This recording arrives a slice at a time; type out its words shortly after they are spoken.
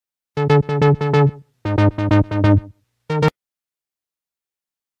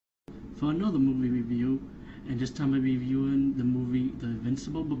for another movie review, and this time I'm reviewing the movie The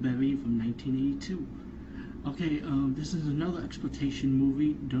Invincible Barbarian from 1982. Okay, this is another exploitation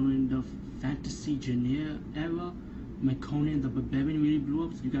movie during the fantasy genre era when Conan the Barbarian really blew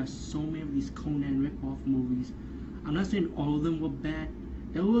up. So you got so many of these Conan rip-off movies. I'm not saying all of them were bad.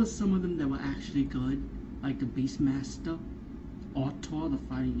 There were some of them that were actually good, like The Beastmaster, Autor, The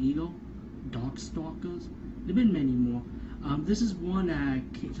Fighting Eagle, Darkstalkers. There have been many more. This is one that I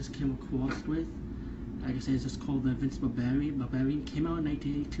just came across with. Like I said, it's just called The Invincible Barbarian. Barbarian came out in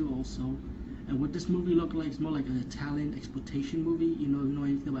 1982 also. And what this movie looked like is more like an Italian exploitation movie. You know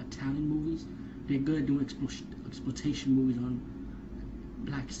anything about Italian movies? They're good at doing exploitation movies on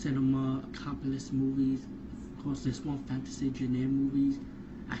black cinema, capitalist movies. Of course, there's more fantasy genre movies,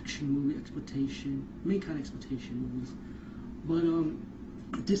 action movie exploitation, main kind of exploitation movies.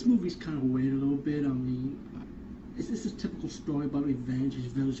 But this movie's kind of weird a little bit. I mean, it's a typical story about revenge. His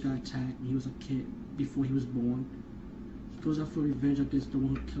village got attacked when he was a kid, before he was born. He goes out for revenge against the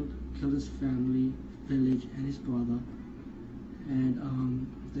one who killed his family, village, and his brother. And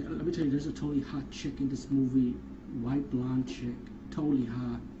let me tell you, there's a totally hot chick in this movie, white blonde chick, totally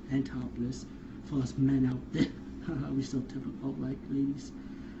hot and topless. For us men out there, we so typical, like ladies.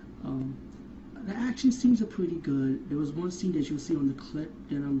 The action scenes are pretty good. There was one scene that you'll see on the clip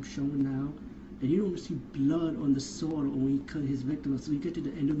that I'm showing now, and you don't see blood on the sword or when he cut his victim. So you get to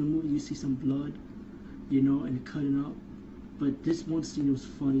the end of the movie, you see some blood, and cutting up. But this one scene was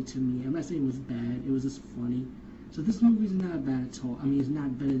funny to me. I'm not saying it was bad, it was just funny. So this movie's not bad at all. I mean, it's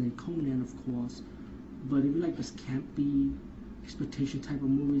not better than Conan, of course. But if you like this campy, exploitation type of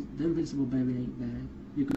movies, The Invincible Barbarian ain't bad.